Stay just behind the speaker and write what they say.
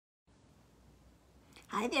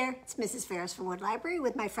Hi there, it's Mrs. Ferris from Wood Library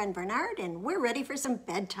with my friend Bernard, and we're ready for some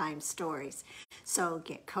bedtime stories. So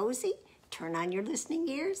get cozy, turn on your listening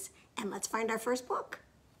ears, and let's find our first book.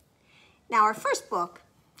 Now, our first book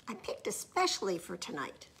I picked especially for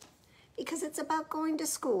tonight because it's about going to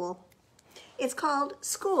school. It's called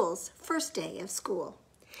School's First Day of School.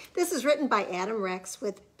 This is written by Adam Rex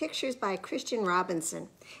with pictures by Christian Robinson,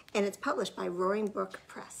 and it's published by Roaring Brook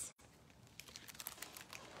Press.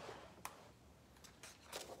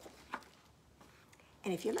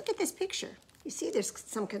 And if you look at this picture, you see there's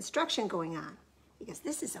some construction going on because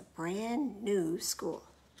this is a brand new school.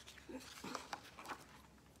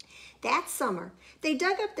 That summer, they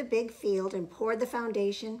dug up the big field and poured the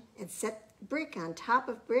foundation and set brick on top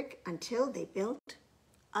of brick until they built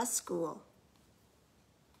a school.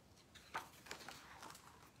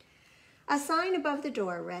 A sign above the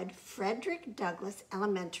door read, Frederick Douglass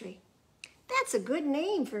Elementary. That's a good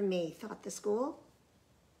name for me, thought the school.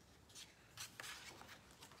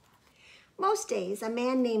 Most days, a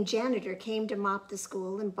man named Janitor came to mop the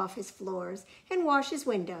school and buff his floors and wash his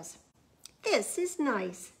windows. This is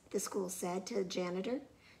nice, the school said to the janitor.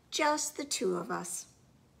 Just the two of us.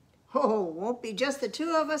 Oh, won't be just the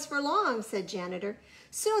two of us for long, said Janitor.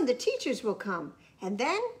 Soon the teachers will come, and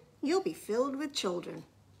then you'll be filled with children.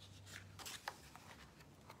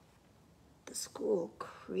 The school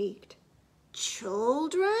creaked.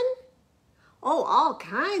 Children? Oh, all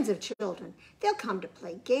kinds of children. They'll come to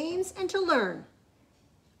play games and to learn.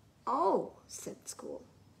 Oh, said the school.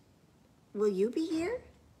 Will you be here?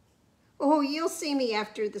 Oh, you'll see me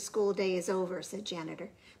after the school day is over, said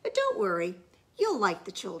Janitor. But don't worry, you'll like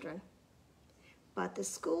the children. But the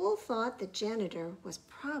school thought the janitor was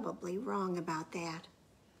probably wrong about that.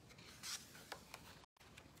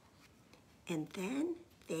 And then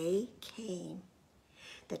they came.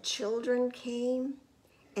 The children came.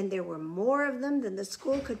 And there were more of them than the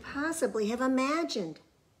school could possibly have imagined.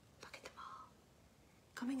 Look at them all,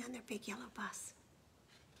 coming on their big yellow bus.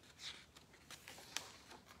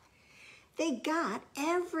 They got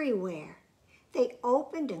everywhere. They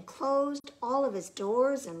opened and closed all of his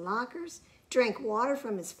doors and lockers, drank water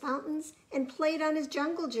from his fountains, and played on his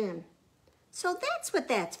jungle gym. So that's what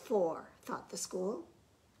that's for, thought the school.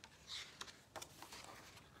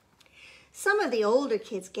 Some of the older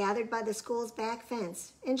kids gathered by the school's back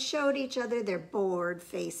fence and showed each other their bored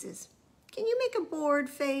faces. Can you make a bored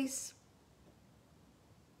face?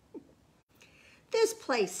 This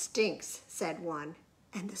place stinks, said one,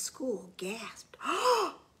 and the school gasped.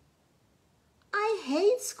 Oh! I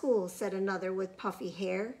hate school, said another with puffy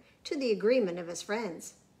hair, to the agreement of his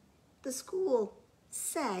friends. The school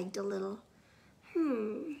sagged a little.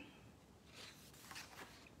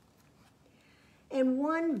 And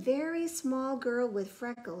one very small girl with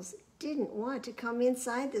freckles didn't want to come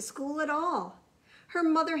inside the school at all. Her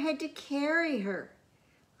mother had to carry her.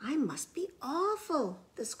 I must be awful,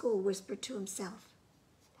 the school whispered to himself.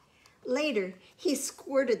 Later, he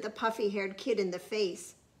squirted the puffy-haired kid in the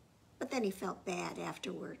face, but then he felt bad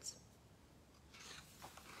afterwards.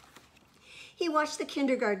 He watched the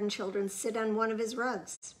kindergarten children sit on one of his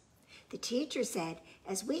rugs. The teacher said,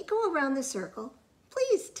 as we go around the circle,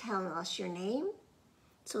 please tell us your name.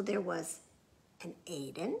 So there was an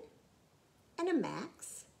Aiden, and a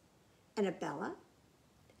Max, and a Bella,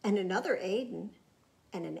 and another Aiden,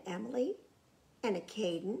 and an Emily, and a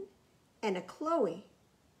Caden, and a Chloe.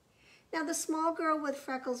 Now the small girl with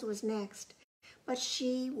freckles was next, but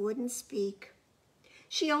she wouldn't speak.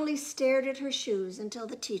 She only stared at her shoes until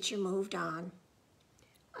the teacher moved on.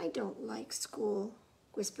 I don't like school,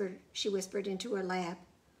 she whispered into her lap.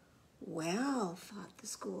 Well, thought the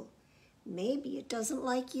school, maybe it doesn't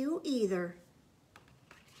like you either.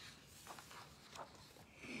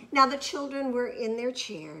 Now the children were in their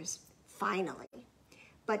chairs, finally.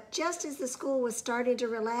 But just as the school was starting to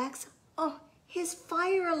relax, his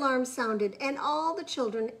fire alarm sounded and all the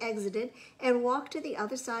children exited and walked to the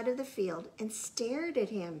other side of the field and stared at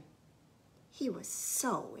him. He was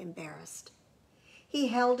so embarrassed. He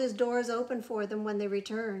held his doors open for them when they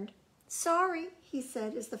returned. Sorry, he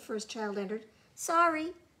said as the first child entered.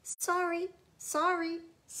 Sorry. Sorry, sorry,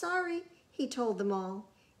 sorry, he told them all,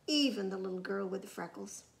 even the little girl with the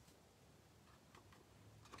freckles.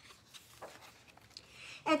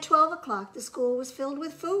 At 12 o'clock, the school was filled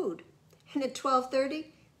with food, and at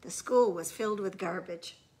 12:30, the school was filled with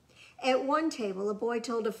garbage. At one table, a boy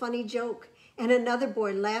told a funny joke, and another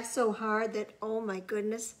boy laughed so hard that, oh my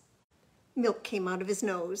goodness, milk came out of his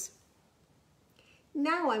nose.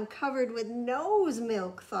 Now I'm covered with nose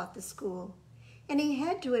milk, thought the school. And he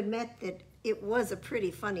had to admit that it was a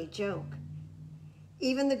pretty funny joke.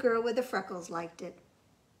 Even the girl with the freckles liked it.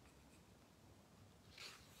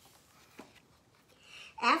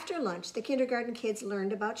 After lunch, the kindergarten kids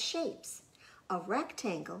learned about shapes. A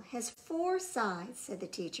rectangle has 4 sides, said the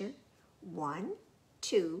teacher. 1,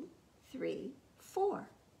 2, 3, 4.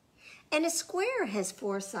 And a square has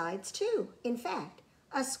 4 sides too. In fact,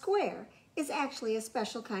 a square is actually a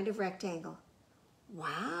special kind of rectangle.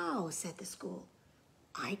 Wow, said the school.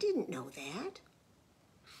 I didn't know that.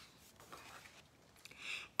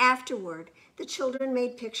 Afterward, the children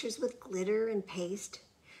made pictures with glitter and paste.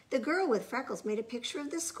 The girl with freckles made a picture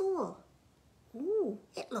of the school. Ooh,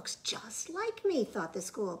 it looks just like me, thought the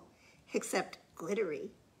school, except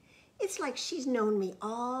glittery. It's like she's known me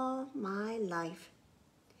all my life.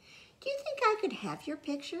 Do you think I could have your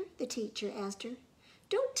picture? The teacher asked her.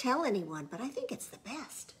 Don't tell anyone, but I think it's the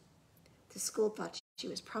best. The school thought she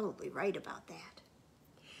was probably right about that.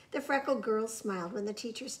 The freckled girl smiled when the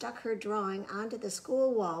teacher stuck her drawing onto the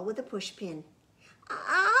school wall with a pushpin.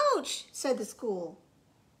 Ouch, said the school.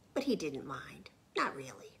 But he didn't mind, not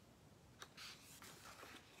really.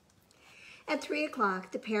 At 3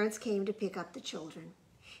 o'clock, the parents came to pick up the children.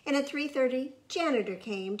 And at 3:30, janitor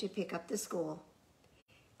came to pick up the school.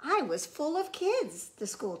 I was full of kids, the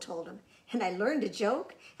school told him, and I learned a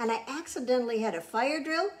joke, and I accidentally had a fire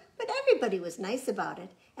drill, but everybody was nice about it,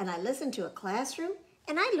 and I listened to a classroom,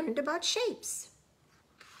 and I learned about shapes.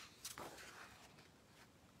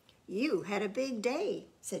 You had a big day,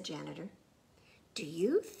 said janitor. Do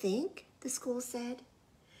you think, the school said,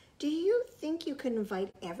 do you think you can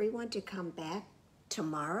invite everyone to come back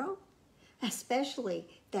tomorrow, especially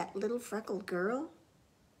that little freckled girl?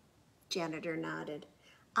 Janitor nodded.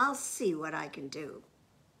 I'll see what I can do.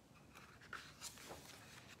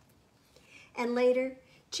 And later,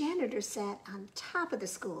 janitor sat on top of the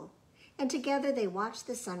school, and together they watched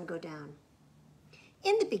the sun go down.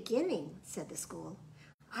 In the beginning, said the school,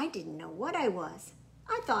 I didn't know what I was.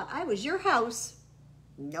 I thought I was your house.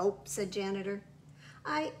 Nope, said janitor.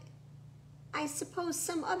 I suppose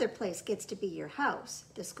some other place gets to be your house,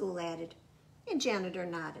 the school added. And janitor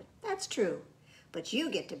nodded. That's true, but you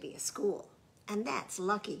get to be a school. And that's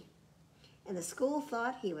lucky. And the school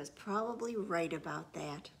thought he was probably right about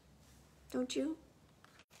that. Don't you?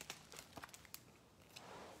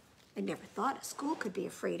 I never thought a school could be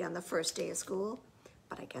afraid on the first day of school,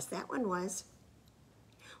 but I guess that one was.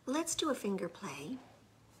 Well, let's do a finger play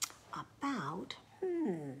about,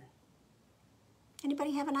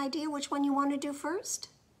 Anybody have an idea which one you want to do first?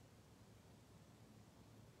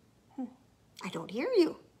 I don't hear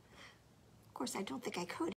you. Of course, I don't think I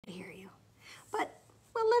could hear you. But,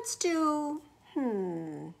 well, let's do,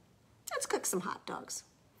 let's cook some hot dogs.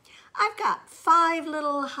 I've got 5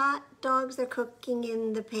 little hot dogs, they're cooking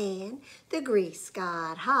in the pan. The grease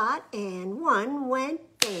got hot and one went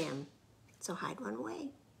bam. So hide one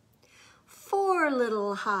away. 4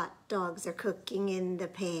 little hot dogs are cooking in the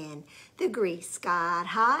pan. The grease got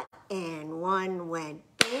hot and one went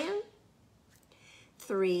bam.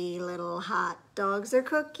 3 little hot dogs are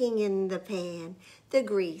cooking in the pan. The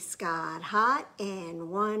grease got hot and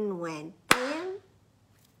one went bam.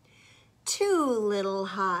 2 little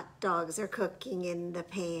hot dogs are cooking in the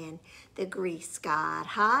pan. The grease got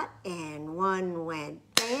hot and one went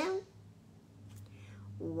bam.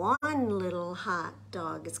 1 little hot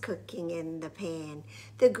dog is cooking in the pan.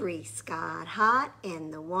 The grease got hot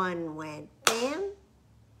and the one went bam.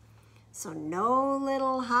 So no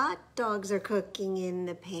little hot dogs are cooking in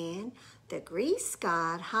the pan. The grease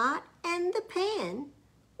got hot and the pan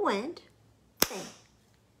went bam.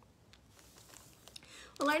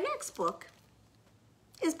 Well, our next book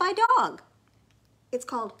is by Dog. It's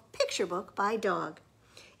called Picture Book by Dog.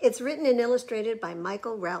 It's written and illustrated by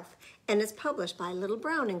Michael Relth and is published by Little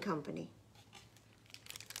Brown and Company.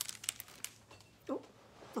 Oh,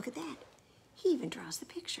 look at that. He even draws the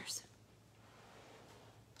pictures.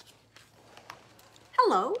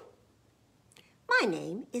 Hello, my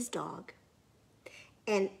name is Dog,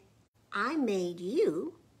 and I made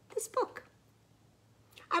you this book.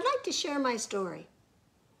 I'd like to share my story.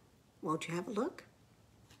 Won't you have a look?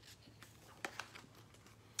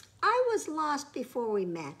 I was lost before we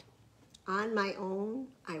met. On my own,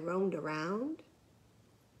 I roamed around,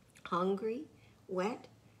 hungry, wet,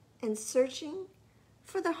 and searching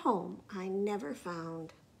for the home I never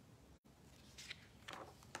found.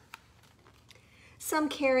 Some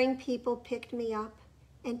caring people picked me up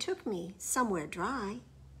and took me somewhere dry.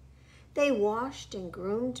 They washed and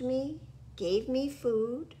groomed me, gave me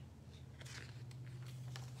food.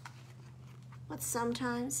 But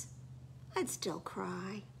sometimes I'd still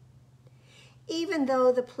cry. Even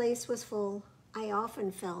though the place was full, I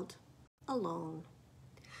often felt alone.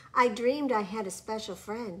 I dreamed I had a special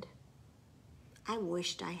friend. I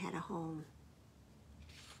wished I had a home.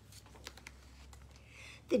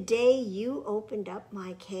 The day you opened up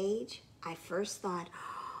my cage, I first thought,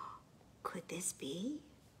 oh, could this be?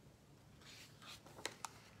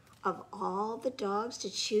 Of all the dogs to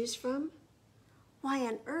choose from, why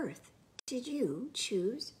on earth did you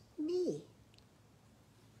choose me?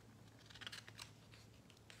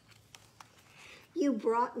 You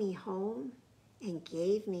brought me home and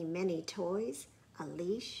gave me many toys, a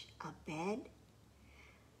leash, a bed,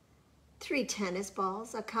 3 tennis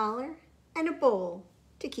balls, a collar, and a bowl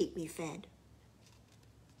to keep me fed.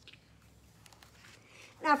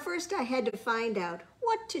 Now first I had to find out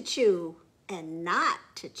what to chew and not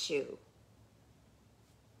to chew.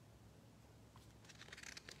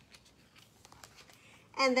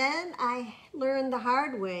 And then I learned the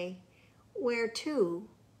hard way where to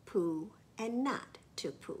poo and not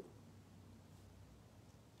to poo.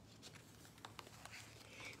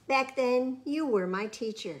 Back then, you were my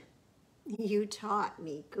teacher. You taught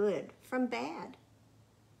me good from bad.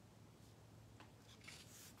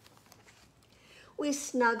 We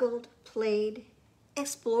snuggled, played,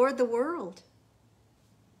 explored the world.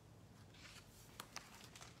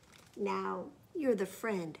 Now, you're the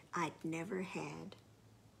friend I'd never had.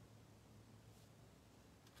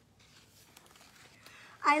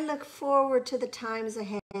 I look forward to the times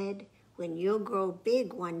ahead when you'll grow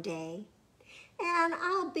big one day, and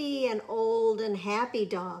I'll be an old and happy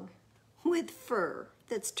dog with fur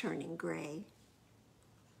that's turning gray.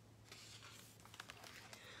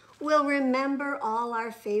 We'll remember all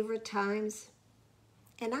our favorite times,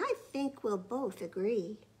 and I think we'll both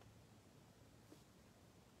agree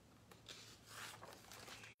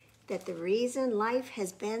that the reason life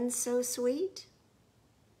has been so sweet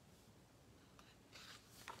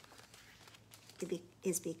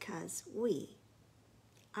is because we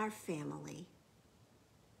are family.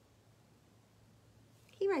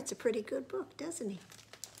 He writes a pretty good book, doesn't he?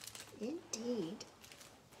 Indeed.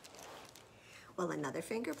 Well, another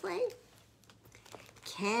finger play.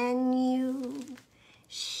 Can you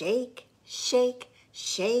shake, shake,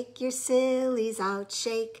 shake your sillies out?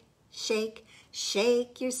 Shake, shake,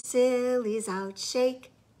 shake your sillies out.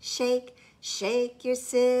 Shake, shake, shake your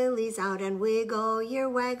sillies out and wiggle your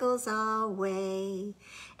waggles away.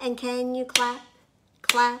 And can you clap,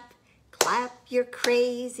 clap, clap your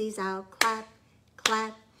crazies out? Clap,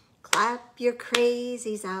 clap, clap your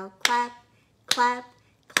crazies out. Clap, clap,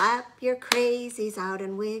 clap your crazies out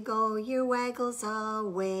and wiggle your waggles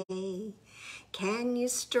away. Can you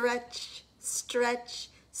stretch, stretch,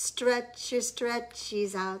 stretch your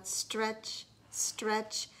stretchies out? Stretch,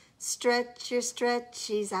 stretch, stretch your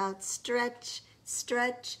stretchies out. Stretch,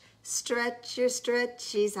 stretch, stretch your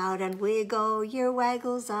stretchies out and wiggle your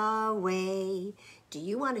waggles away. Do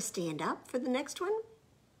you want to stand up for the next one?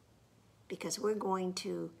 Because we're going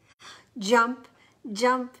to jump,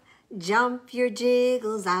 jump, jump your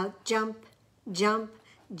jiggles out. Jump, jump,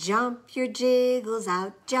 jump your jiggles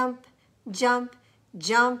out. Jump, jump,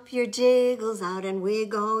 jump your jiggles out and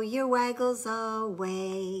wiggle your waggles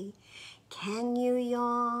away. Can you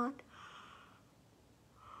yawn?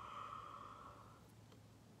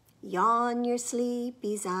 Yawn your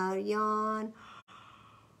sleepies out, yawn.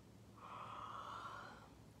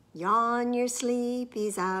 Yawn your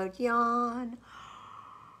sleepies out, yawn.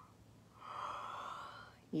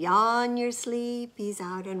 Yawn your sleepies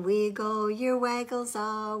out and wiggle your waggles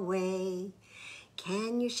away.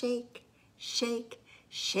 Can you shake, shake,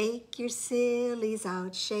 shake your sillies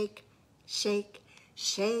out? Shake, shake,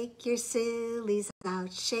 shake your sillies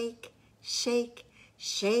out. Shake, shake,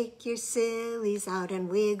 shake your sillies out and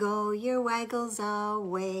wiggle your waggles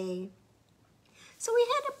away. So we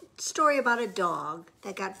had a story about a dog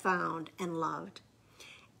that got found and loved.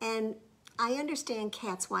 And I understand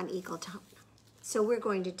cats want equal time. So we're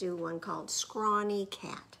going to do one called Scrawny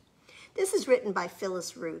Cat. This is written by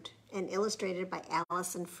Phyllis and illustrated by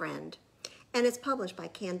Allison Friend. And it's published by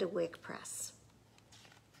Candlewick Press.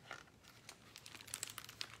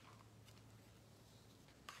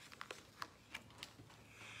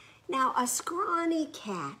 Now, a scrawny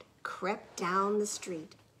cat crept down the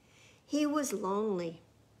street. He was lonely.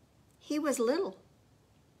 He was little.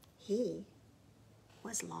 He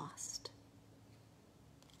was lost.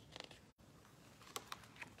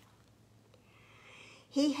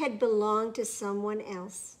 He had belonged to someone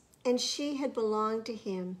else, and she had belonged to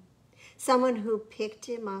him. Someone who picked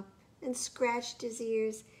him up and scratched his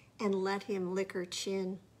ears and let him lick her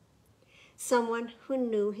chin. Someone who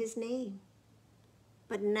knew his name.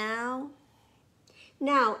 But now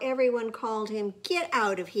everyone called him, "Get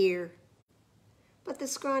out of here." But the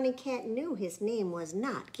scrawny cat knew his name was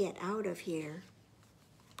not "Get out of here."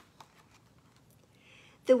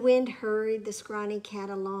 The wind hurried the scrawny cat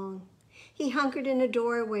along. He hunkered in a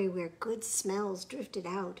doorway where good smells drifted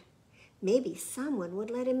out. Maybe someone would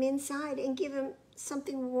let him inside and give him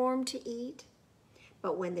something warm to eat.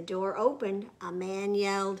 But when the door opened, a man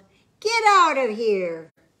yelled, "Get out of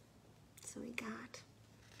here!" So he got.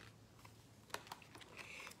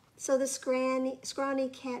 So the scrawny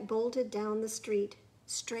cat bolted down the street,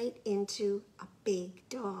 straight into a big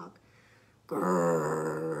dog.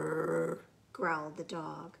 "Grrr," growled the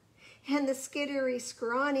dog. And the skittery,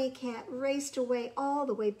 scrawny cat raced away all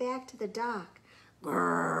the way back to the dock.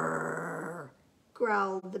 "Grrr,"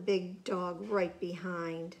 growled the big dog right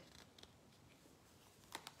behind.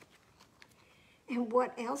 And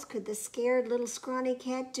what else could the scared little scrawny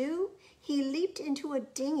cat do? He leaped into a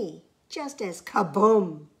dinghy, just as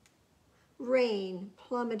kaboom! Rain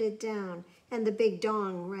plummeted down, and the big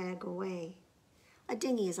dog ran away. A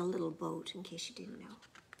dinghy is a little boat, in case you didn't know.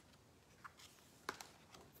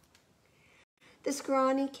 The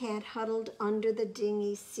scrawny cat huddled under the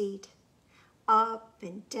dinghy seat. Up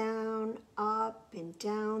and down,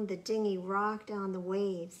 the dinghy rocked on the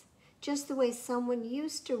waves, just the way someone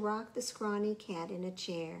used to rock the scrawny cat in a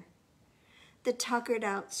chair. The tuckered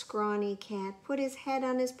out scrawny cat put his head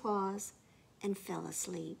on his paws and fell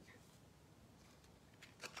asleep.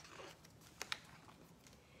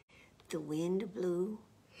 The wind blew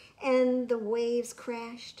and the waves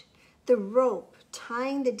crashed. The rope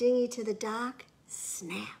tying the dinghy to the dock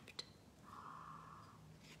snapped.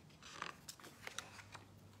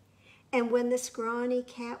 And when the scrawny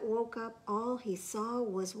cat woke up, all he saw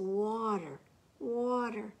was water,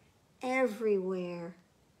 water everywhere.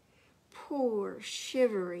 Poor,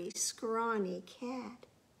 shivery, scrawny cat.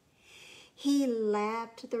 He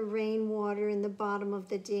lapped the rainwater in the bottom of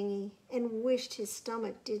the dinghy and wished his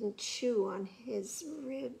stomach didn't chew on his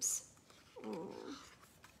ribs. Oh.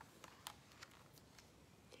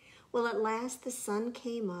 Well, at last the sun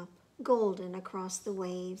came up, golden across the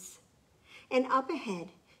waves. And up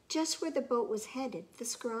ahead, just where the boat was headed, the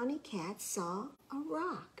scrawny cat saw a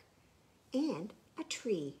rock and a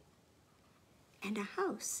tree and a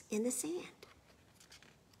house in the sand.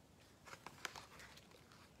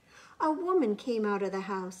 A woman came out of the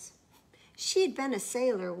house. She had been a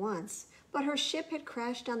sailor once, but her ship had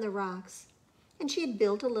crashed on the rocks, and she had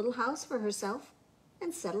built a little house for herself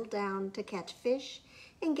and settled down to catch fish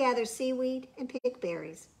and gather seaweed and pick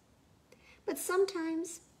berries. But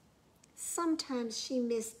sometimes she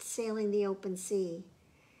missed sailing the open sea,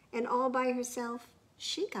 and all by herself,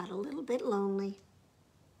 she got a little bit lonely.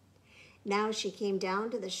 Now she came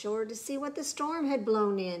down to the shore to see what the storm had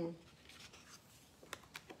blown in.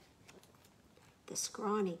 The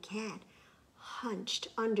scrawny cat hunched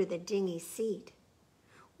under the dinghy seat.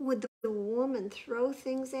 Would the woman throw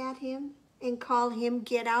things at him and call him,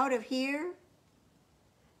 "Get out of here"?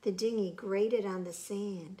 The dinghy grated on the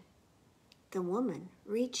sand. The woman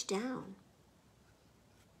reached down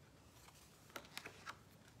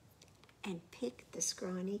and picked the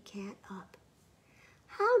scrawny cat up.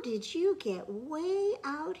 "How did you get way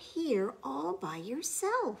out here all by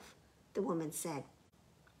yourself?" the woman said.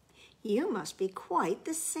 "You must be quite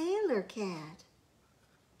the sailor cat."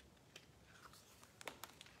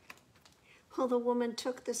 Well, the woman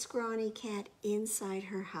took the scrawny cat inside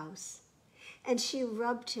her house, and she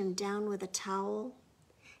rubbed him down with a towel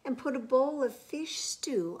and put a bowl of fish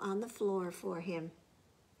stew on the floor for him.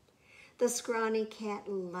 The scrawny cat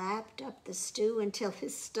lapped up the stew until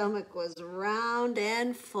his stomach was round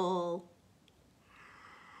and full.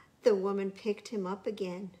 The woman picked him up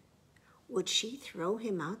again. Would she throw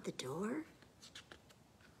him out the door?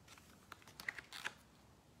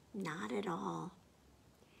 Not at all.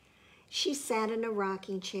 She sat in a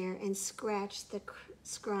rocking chair and scratched the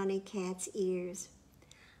scrawny cat's ears.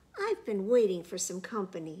 "I've been waiting for some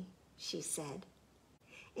company," she said.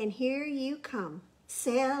 "And here you come,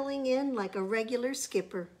 sailing in like a regular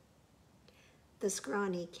skipper." The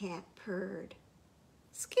scrawny cat purred.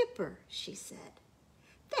 "Skipper," she said.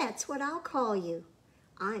 "That's what I'll call you.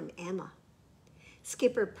 I'm Emma."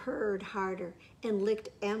 Skipper purred harder and licked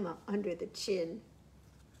Emma under the chin.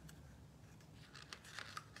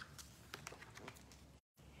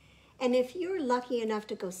 And if you're lucky enough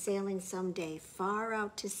to go sailing someday far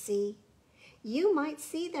out to sea, you might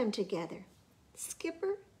see them together,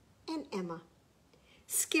 Skipper and Emma.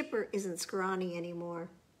 Skipper isn't scrawny anymore.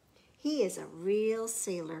 He is a real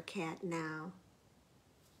sailor cat now.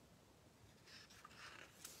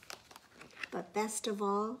 But best of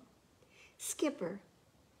all, Skipper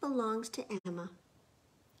belongs to Emma,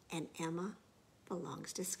 and Emma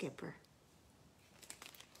belongs to Skipper.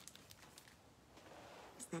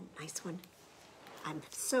 Isn't that a nice one? I'm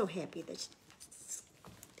so happy that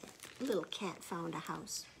little cat found a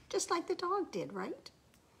house. just like the dog did, right?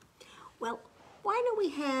 Well, why don't we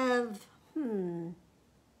have,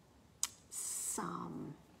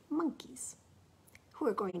 some monkeys who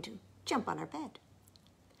are going to jump on our bed.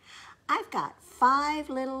 I've got 5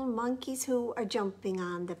 little monkeys who are jumping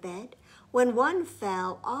on the bed. When one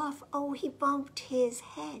fell off, oh, he bumped his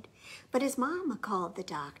head. But his mama called the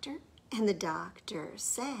doctor, and the doctor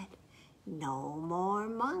said, no more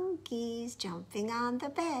monkeys jumping on the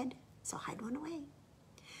bed. So hide one away.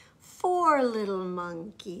 4 little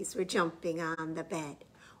monkeys were jumping on the bed.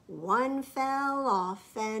 One fell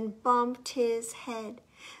off and bumped his head.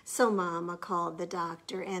 So Mama called the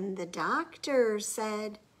doctor, and the doctor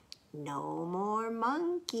said, no more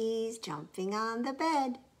monkeys jumping on the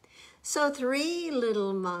bed. So 3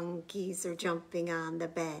 little monkeys are jumping on the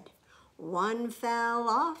bed. One fell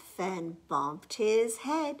off and bumped his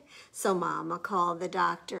head. So Mama called the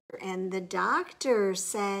doctor, and the doctor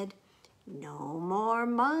said, no more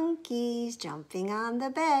monkeys jumping on the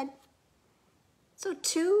bed. So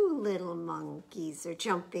 2 little monkeys are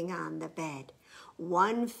jumping on the bed.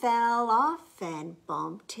 One fell off and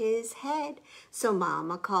bumped his head. So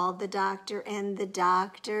Mama called the doctor, and the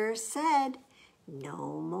doctor said,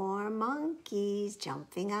 no more monkeys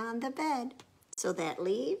jumping on the bed. So that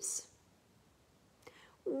leaves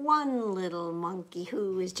 1 little monkey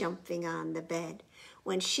who is jumping on the bed.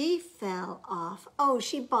 When she fell off, oh,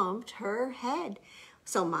 she bumped her head.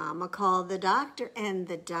 So Mama called the doctor, and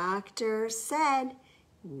the doctor said,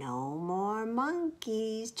 no more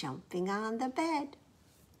monkeys jumping on the bed.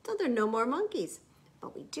 So there are no more monkeys,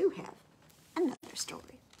 but we do have another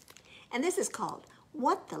story. And this is called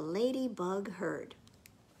What the Ladybug Heard.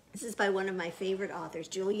 This is by one of my favorite authors,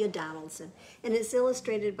 Julia Donaldson, and it's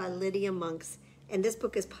illustrated by Lydia Monks. And this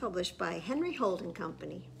book is published by Henry Holt and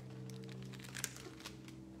Company.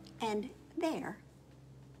 And there,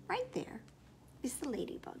 right there, is the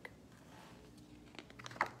ladybug.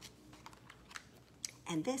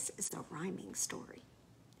 And this is a rhyming story.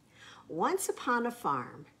 Once upon a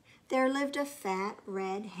farm, there lived a fat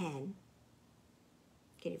red hen.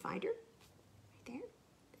 Can you find her? Right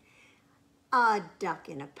there. A duck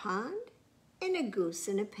in a pond and a goose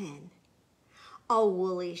in a pen. A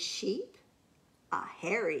woolly sheep, a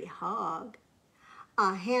hairy hog,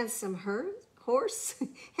 a handsome horse,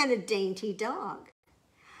 and a dainty dog,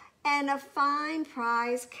 and a fine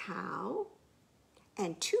prize cow,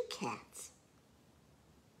 and 2 cats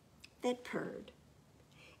that purred,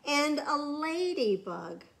 and a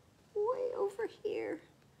ladybug way over here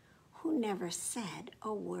who never said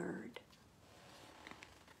a word.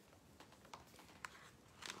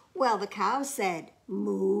 Well, the cow said,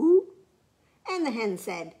 moo, and the hen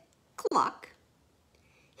said, cluck.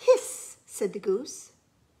 Hiss, said the goose,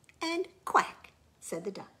 and quack, said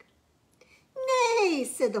the duck. Neigh,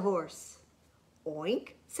 said the horse.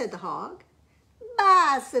 Oink, said the hog.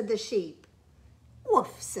 Baa, said the sheep.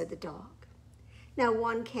 Woof, said the dog. Now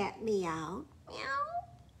one cat meowed, meow,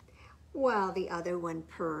 while the other one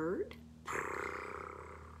purred.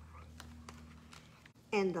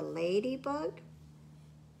 And the ladybug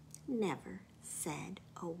never said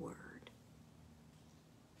a word.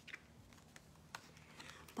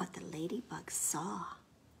 But the ladybug saw,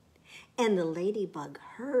 and the ladybug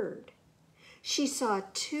heard. She saw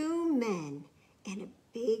 2 men in a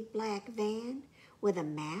big black van with a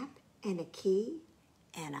map and a key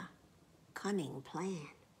and a cunning plan.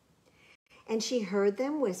 And she heard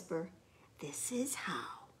them whisper, this is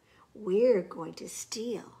how we're going to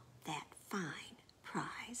steal that fine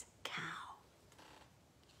prize cow.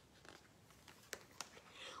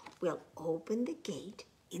 We'll open the gate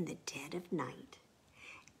in the dead of night,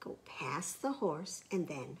 go past the horse, and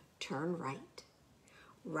then turn right.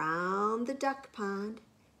 Round the duck pond,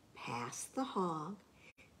 past the hog.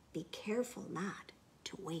 Be careful not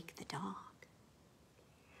to wake the dog.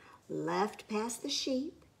 Left past the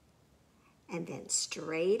sheep, and then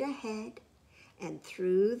straight ahead and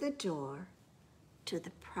through the door to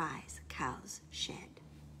the prize cow's shed.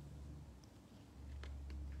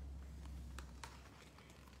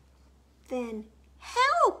 Then,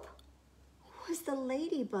 help, was the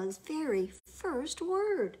ladybug's very first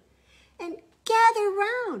word. And gather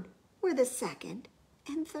round were the second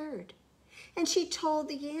and third. And she told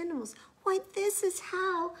the animals, why, this is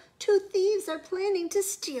how 2 thieves are planning to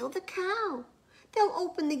steal the cow. They'll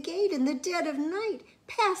open the gate in the dead of night,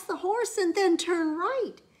 pass the horse, and then turn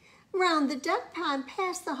right. Round the duck pond,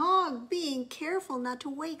 past the hog, being careful not to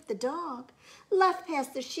wake the dog. Left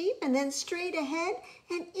past the sheep, and then straight ahead,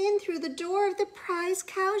 and in through the door of the prize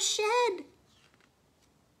cow's shed.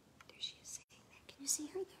 There she is saying that. Can you see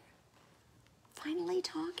her there? Finally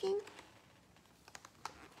talking?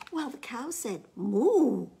 Well, the cow said,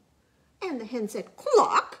 moo, And the hen said,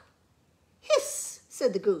 "Cluck." "Hiss,"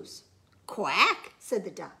 said the goose. "Quack," said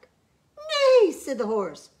the duck. "Neigh," said the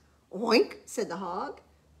horse. "Oink," said the hog.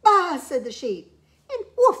 "Baa," said the sheep. And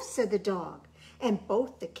 "Woof," said the dog. And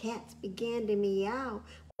both the cats began to meow.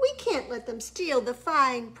 "We can't let them steal the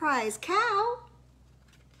fine prize cow."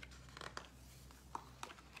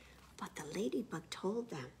 But the ladybug told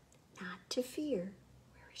them not to fear.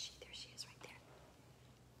 Where is she? There she is, right there.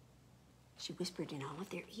 She whispered in all of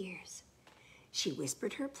their ears. She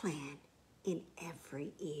whispered her plan in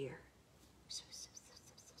every ear.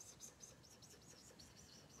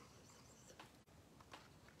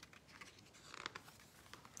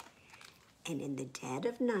 And in the dead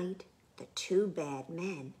of night, the two bad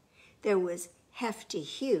men, there was Hefty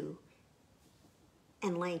Hugh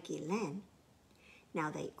and Lanky Len. Now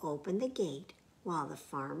they opened the gate while the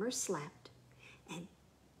farmer slept and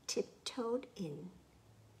tiptoed in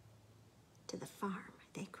to the farm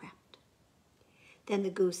they crept. Then the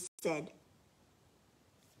goose said,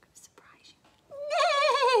 "I'm going to surprise you."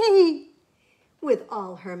 "Neigh!" with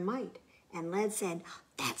all her might. And Led said,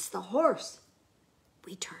 "That's the horse.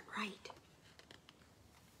 We turn right."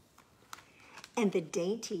 And the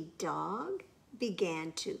dainty dog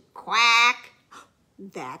began to quack.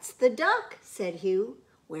 "That's the duck," said Hugh.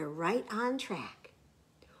 "We're right on track."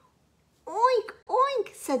 "Oink,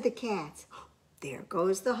 oink," said the cats. "There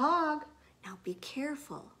goes the hog." "Now be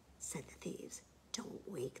careful," said the thieves. "Don't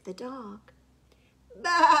wake the dog."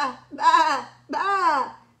 "Baa, baa,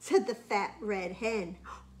 baa," said the fat red hen.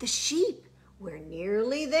 "The sheep, we're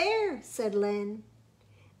nearly there," said Len.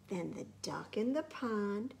 Then the duck in the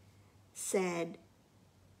pond said,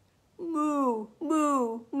 "Moo,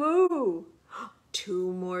 moo, moo."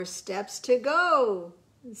 "Two more steps to go,"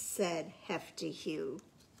 said Hefty Hugh.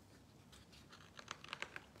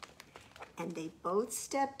 And they both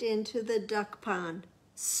stepped into the duck pond.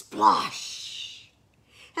 Splosh!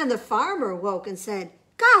 And the farmer woke and said,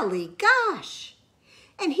 "Golly gosh!"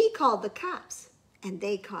 And he called the cops, and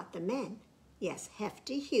they caught the men. Yes,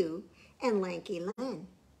 Hefty Hugh and Lanky Len.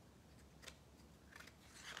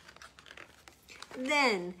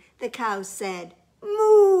 Then the cow said,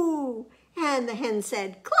 "Moo!" And the hen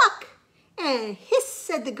said, "Cluck!" And "Hiss,"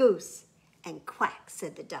 said the goose. And "Quack,"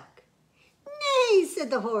 said the duck. "Neigh," said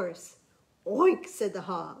the horse. "Oink," said the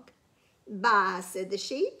hog. "Baa," said the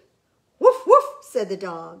sheep. "Woof, woof," said the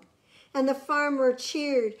dog. And the farmer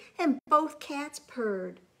cheered, and both cats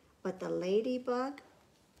purred. But the ladybug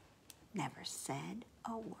never said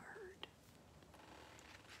a word.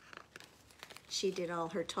 She did all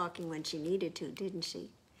her talking when she needed to, didn't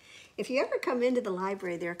she? If you ever come into the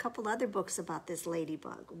library, there are a couple other books about this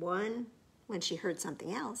ladybug. One when she heard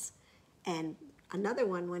something else, and another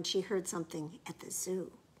one when she heard something at the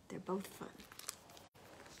zoo. They're both fun.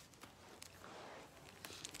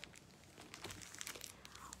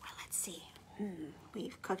 Well, let's see.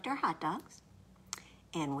 We've cooked our hot dogs,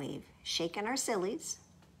 and we've shaken our sillies.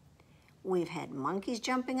 We've had monkeys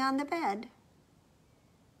jumping on the bed.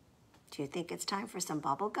 Do you think it's time for some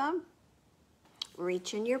bubble gum?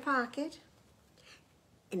 Reach in your pocket.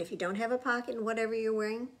 And if you don't have a pocket in whatever you're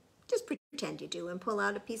wearing, just pretend you do and pull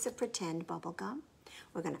out a piece of pretend bubble gum.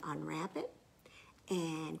 We're going to unwrap it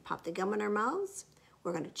and pop the gum in our mouths.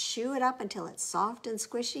 We're going to chew it up until it's soft and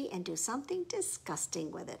squishy and do something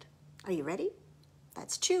disgusting with it. Are you ready?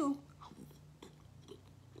 Let's chew.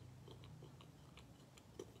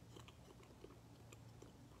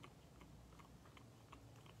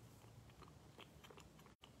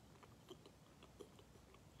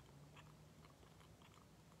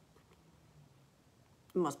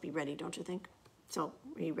 You must be ready, don't you think? So,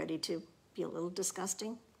 are you ready to be a little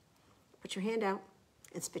disgusting? Put your hand out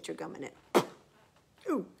and spit your gum in it.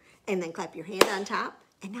 Ooh. And then clap your hand on top.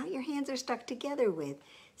 And now your hands are stuck together with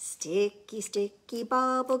sticky, sticky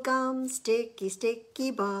bubble gum, sticky,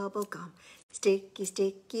 sticky bubble gum, sticky,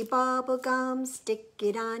 sticky bubble gum, stick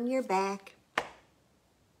it on your back.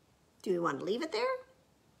 Do you want to leave it there?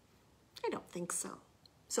 I don't think so.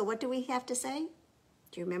 So what do we have to say?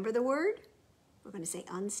 Do you remember the word? We're going to say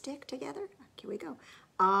unstick together. Here we go.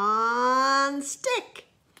 Unstick.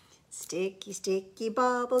 Sticky, sticky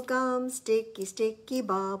bubble gum, sticky, sticky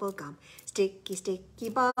bubble gum, sticky, sticky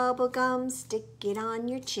bubble gum, stick it on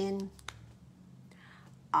your chin.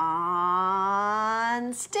 Unstick.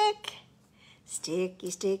 Sticky,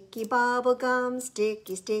 sticky bubble gum,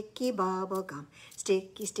 sticky, sticky bubble gum,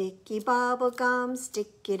 sticky, sticky bubble gum,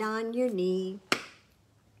 stick it on your knee.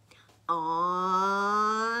 Unstick.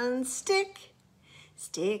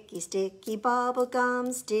 Sticky, sticky bubble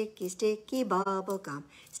gum, sticky, sticky bubble gum,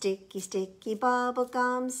 sticky, sticky bubble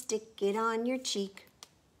gum, stick it on your cheek.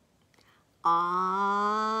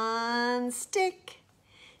 on stick.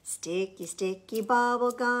 Sticky, sticky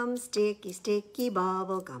bubble gum, sticky, sticky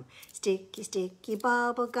bubble gum. Sticky, sticky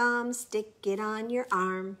bubble gum, stick it on your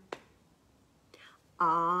arm.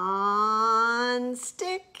 On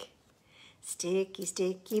stick. Sticky,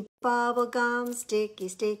 sticky bubble gum, sticky,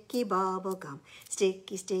 sticky bubble gum.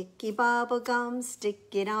 Sticky, sticky bubble gum,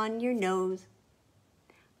 stick it on your nose.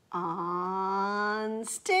 On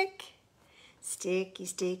stick. Sticky,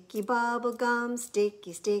 sticky bubble gum,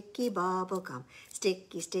 sticky, sticky bubble gum.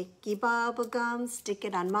 Sticky, sticky bubble gum, stick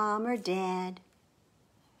it on mom or dad.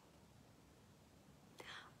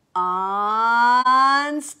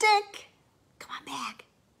 On stick. Come on back.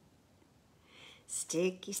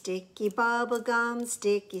 Sticky, sticky bubble gum,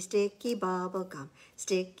 sticky, sticky bubble gum.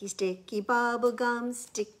 Sticky, sticky bubble gum,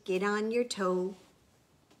 stick it on your toe.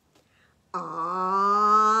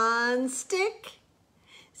 On stick.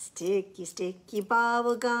 Sticky, sticky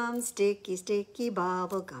bubble gum, sticky, sticky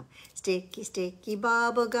bubble gum. Sticky, sticky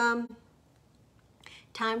bubble gum.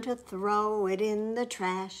 Time to throw it in the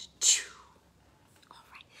trash. All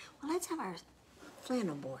right, well, let's have our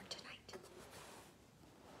flannel board tonight.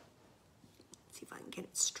 Let's see if I can get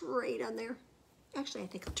it straight on there. Actually, I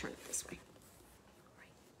think I'll turn it this way. All right,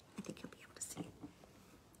 I think you'll be able to see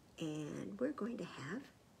it. And we're going to have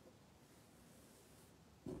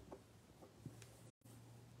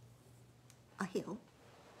a hill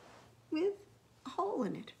with a hole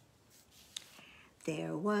in it.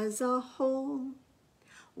 There was a hole,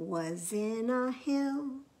 was in a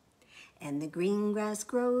hill, and the green grass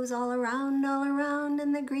grows all around,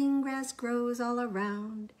 and the green grass grows all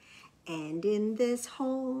around. And in this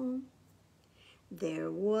hole,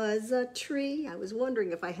 there was a tree. I was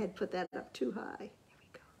wondering if I had put that up too high. There we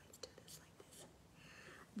go, let's do this like this.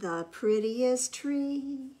 The prettiest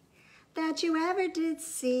tree that you ever did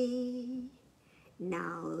see.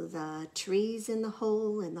 Now the tree's in the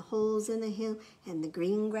hole, and the hole's in the hill, and the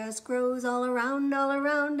green grass grows all around,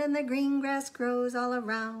 and the green grass grows all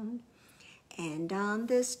around. And on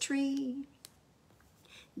this tree,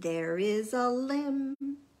 there is a limb,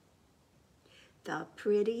 the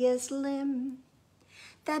prettiest limb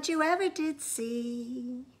that you ever did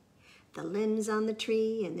see. The limb's on the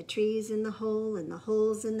tree, and the tree's in the hole, and the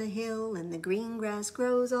hole's in the hill, and the green grass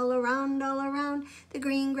grows all around, the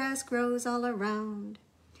green grass grows all around.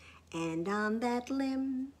 And on that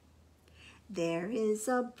limb, there is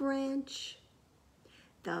a branch,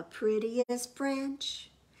 the prettiest branch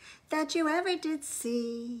that you ever did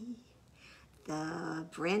see. The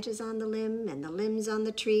branch is on the limb, and the limb's on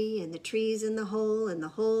the tree, and the tree's in the hole, and the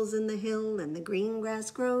hole's in the hill, and the green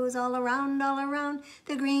grass grows all around,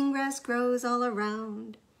 the green grass grows all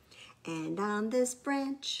around. And on this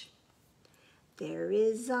branch, there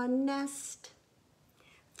is a nest,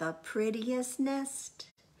 the prettiest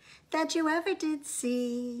nest that you ever did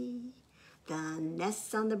see. The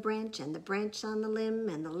nest's on the branch, and the branch on the limb,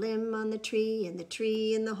 and the limb on the tree, and the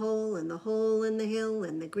tree in the hole, and the hole in the hill,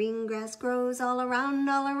 and the green grass grows all around,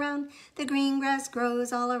 the green grass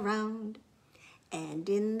grows all around. And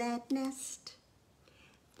in that nest,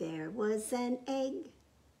 there was an egg,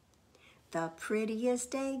 the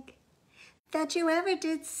prettiest egg that you ever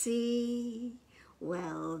did see.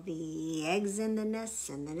 Well, the egg's in the nest,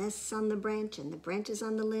 and the nest's on the branch, and the branch is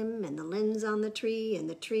on the limb, and the limb's on the tree, and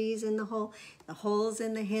the tree's in the hole's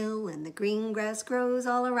in the hill, and the green grass grows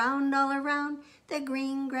all around, the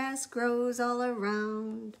green grass grows all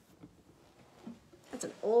around. That's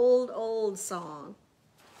an old, old song.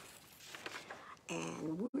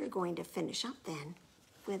 And we're going to finish up then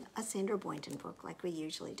with a Sandra Boynton book like we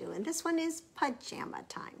usually do. And this one is Pajama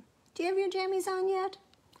Time. Do you have your jammies on yet?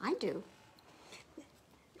 I do.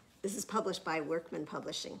 This is published by Workman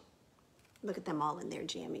Publishing. Look at them all in their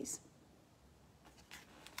jammies.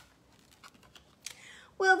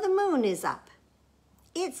 Well, the moon is up.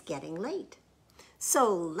 It's getting late.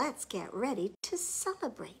 So let's get ready to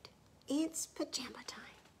celebrate. It's pajama time.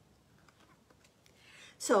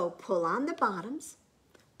 So pull on the bottoms,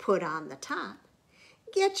 put on the top,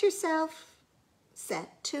 get yourself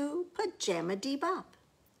set to pajama-dee-bop.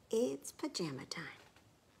 It's pajama time.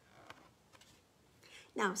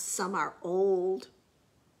 Now, some are old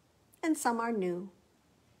and some are new.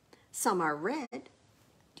 Some are red.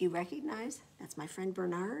 Do you recognize? That's my friend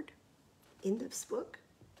Bernard in this book.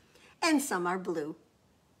 And some are blue.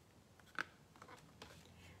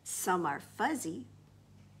 Some are fuzzy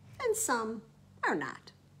and some are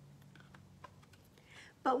not.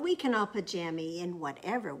 But we can all pajama in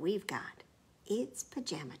whatever we've got. It's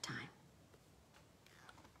pajama time.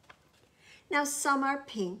 Now, some are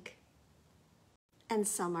pink and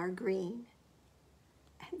some are green,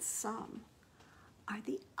 and some are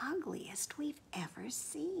the ugliest we've ever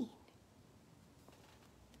seen.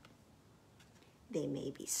 They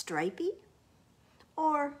may be stripy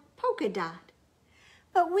or polka dot,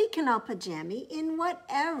 but we can all pajama in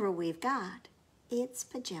whatever we've got. It's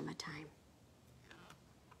pajama time.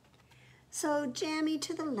 So jammy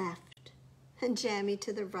to the left and jammy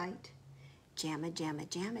to the right. Jamma, jamma,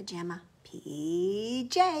 jamma, jamma,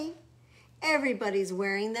 PJ. Everybody's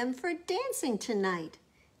wearing them for dancing tonight.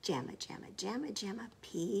 Jamma, jamma, jamma, jamma,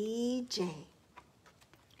 PJ.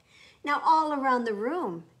 Now all around the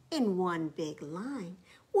room in one big line,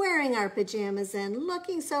 wearing our pajamas and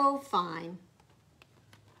looking so fine.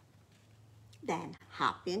 Then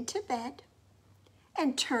hop into bed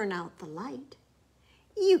and turn out the light.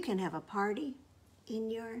 You can have a party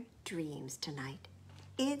in your dreams tonight.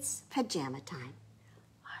 It's pajama time.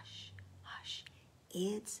 Hush, hush,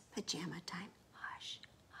 it's pajama time. Hush,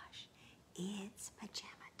 hush, it's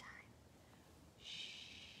pajama time.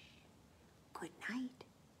 Shh. Good night.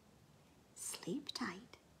 Sleep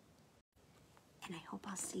tight. And I hope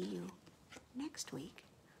I'll see you next week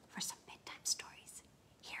for some bedtime stories.